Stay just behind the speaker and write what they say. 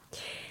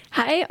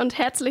Hi und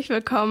herzlich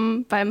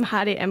willkommen beim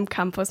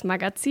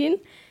Campusmagazin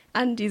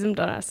an diesem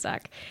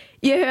Donnerstag.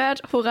 Ihr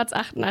hört Horaz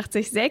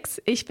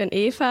 88.6, ich bin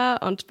Eva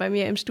und bei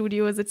mir im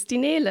Studio sitzt die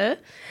Nele.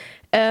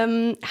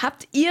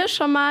 Habt ihr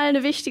schon mal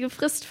eine wichtige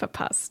Frist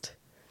verpasst?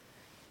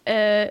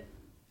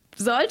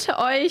 Damit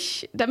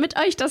euch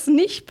das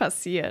nicht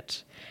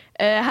passiert,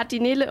 hat die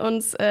Nele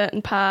uns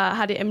ein paar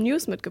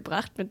HdM-News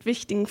mitgebracht mit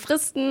wichtigen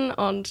Fristen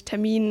und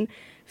Terminen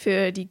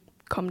für die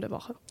kommende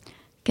Woche.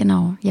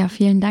 Genau, ja,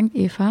 vielen Dank,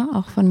 Eva.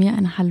 Auch von mir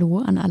ein Hallo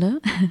an alle.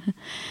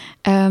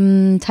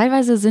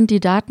 Teilweise sind die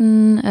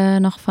Daten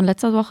noch von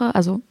letzter Woche,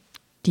 also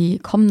die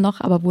kommen noch,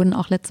 aber wurden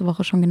auch letzte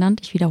Woche schon genannt.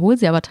 Ich wiederhole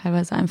sie aber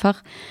teilweise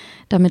einfach,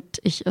 damit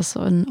ich es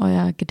in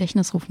euer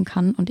Gedächtnis rufen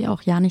kann und ihr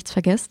auch ja nichts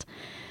vergesst.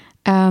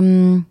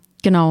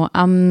 Genau,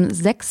 am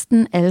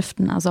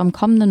 6.11., also am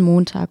kommenden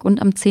Montag und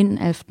am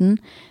 10.11.,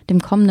 dem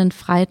kommenden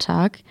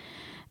Freitag,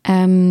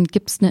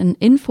 gibt es einen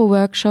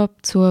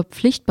Info-Workshop zur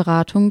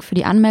Pflichtberatung für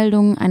die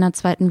Anmeldung einer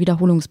zweiten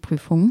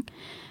Wiederholungsprüfung.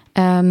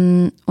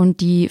 Und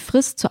die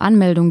Frist zur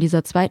Anmeldung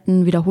dieser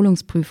zweiten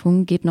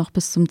Wiederholungsprüfung geht noch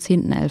bis zum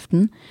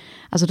 10.11.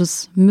 Also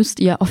das müsst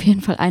ihr auf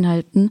jeden Fall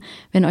einhalten,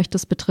 wenn euch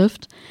das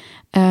betrifft.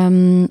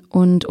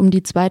 Und um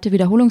die zweite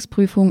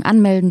Wiederholungsprüfung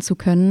anmelden zu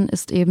können,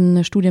 ist eben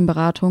eine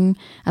Studienberatung,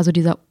 also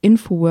dieser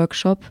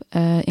Info-Workshop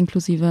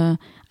inklusive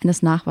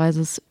eines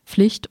Nachweises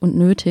Pflicht und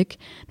nötig.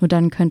 Nur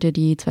dann könnt ihr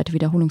die zweite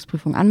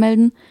Wiederholungsprüfung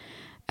anmelden.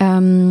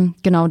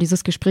 Genau,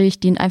 dieses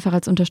Gespräch dient einfach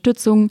als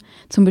Unterstützung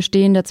zum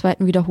Bestehen der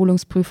zweiten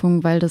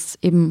Wiederholungsprüfung, weil das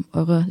eben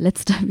eure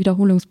letzte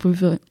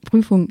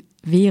Wiederholungsprüfung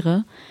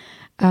wäre.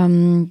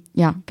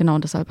 Ja, genau,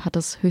 deshalb hat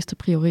das höchste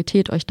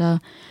Priorität, euch da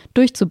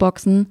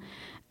durchzuboxen.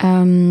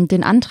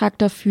 Den Antrag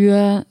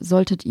dafür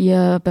solltet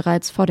ihr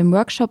bereits vor dem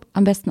Workshop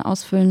am besten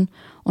ausfüllen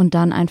und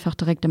dann einfach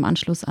direkt im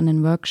Anschluss an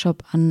den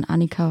Workshop an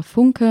Annika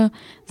Funke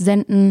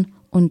senden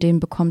und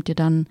den bekommt ihr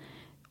dann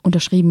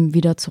unterschrieben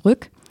wieder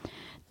zurück.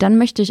 Dann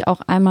möchte ich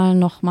auch einmal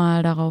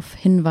nochmal darauf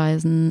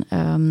hinweisen,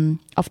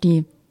 auf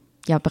die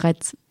ja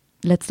bereits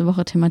letzte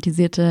Woche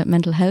thematisierte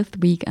Mental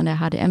Health Week an der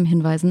HdM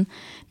hinweisen,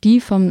 die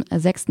vom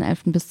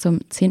 6.11. bis zum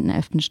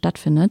 10.11.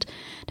 stattfindet.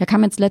 Da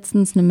kam jetzt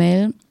letztens eine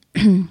Mail,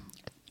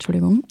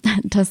 Entschuldigung,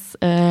 dass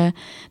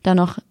da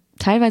noch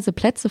teilweise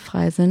Plätze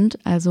frei sind.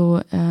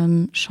 Also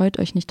scheut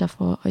euch nicht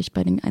davor, euch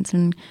bei den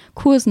einzelnen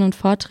Kursen und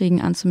Vorträgen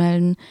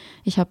anzumelden.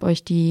 Ich habe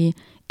euch die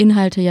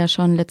Inhalte ja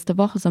schon letzte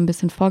Woche so ein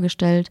bisschen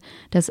vorgestellt.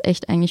 Da ist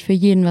echt eigentlich für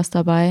jeden was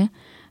dabei.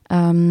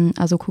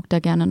 Also guckt da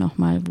gerne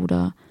nochmal, wo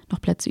da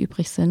noch Plätze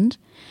übrig sind.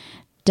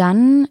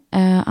 Dann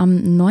am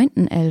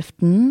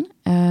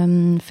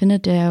 9.11.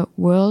 Findet der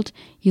World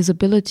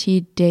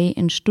Usability Day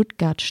in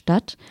Stuttgart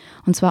statt.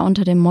 Und zwar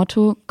unter dem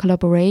Motto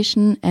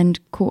Collaboration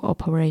and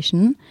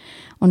Cooperation.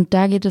 Und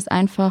da geht es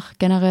einfach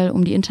generell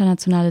um die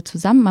internationale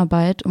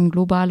Zusammenarbeit, um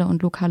globale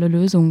und lokale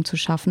Lösungen zu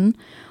schaffen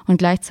und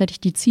gleichzeitig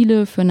die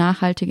Ziele für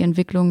nachhaltige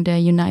Entwicklung der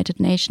United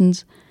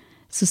Nations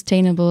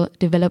Sustainable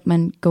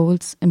Development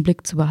Goals im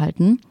Blick zu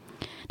behalten.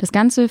 Das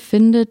Ganze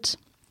findet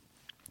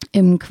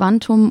im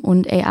Quantum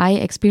und AI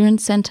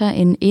Experience Center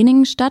in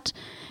Eningen statt.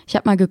 Ich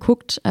habe mal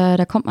geguckt,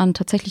 da kommt man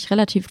tatsächlich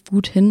relativ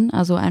gut hin.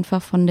 Also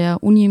einfach von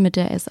der Uni mit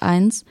der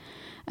S1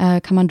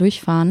 kann man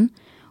durchfahren.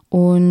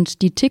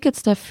 Und die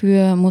Tickets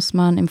dafür muss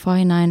man im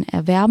Vorhinein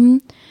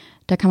erwerben.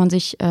 Da kann man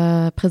sich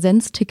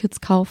Präsenztickets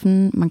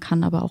kaufen. Man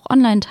kann aber auch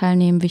online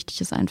teilnehmen. Wichtig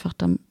ist einfach,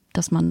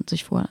 dass man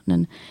sich vorher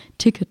ein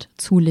Ticket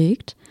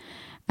zulegt.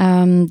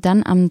 Dann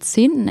am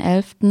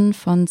 10.11.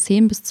 von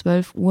 10 bis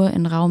 12 Uhr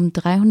in Raum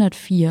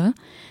 304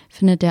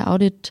 findet der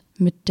Audit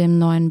mit dem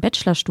neuen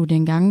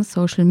Bachelorstudiengang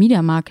Social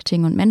Media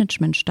Marketing und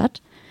Management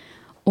statt.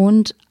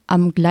 Und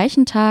am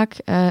gleichen Tag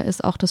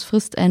ist auch das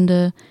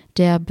Fristende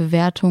der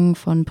Bewertung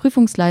von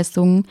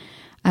Prüfungsleistungen.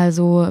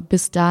 Also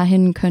bis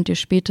dahin könnt ihr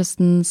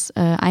spätestens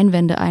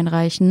Einwände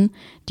einreichen,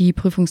 die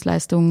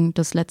Prüfungsleistungen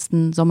des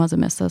letzten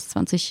Sommersemesters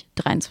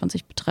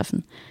 2023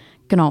 betreffen.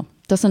 Genau,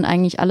 das sind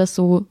eigentlich alles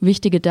so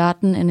wichtige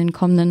Daten in den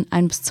kommenden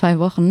 1 bis 2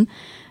 Wochen,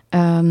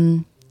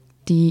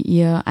 die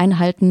ihr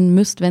einhalten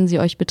müsst, wenn sie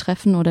euch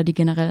betreffen oder die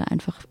generell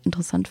einfach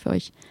interessant für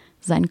euch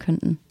sein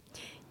könnten.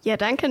 Ja,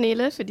 danke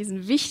Nele für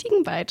diesen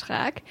wichtigen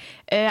Beitrag.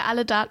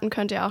 Alle Daten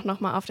könnt ihr auch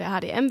nochmal auf der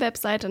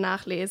HdM-Webseite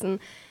nachlesen.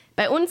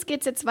 Bei uns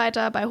geht's jetzt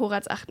weiter bei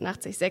Horaz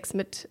 88.6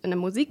 mit einem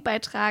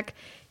Musikbeitrag.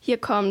 Hier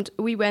kommt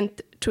We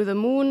Went to the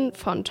Moon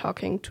von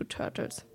Talking to Turtles.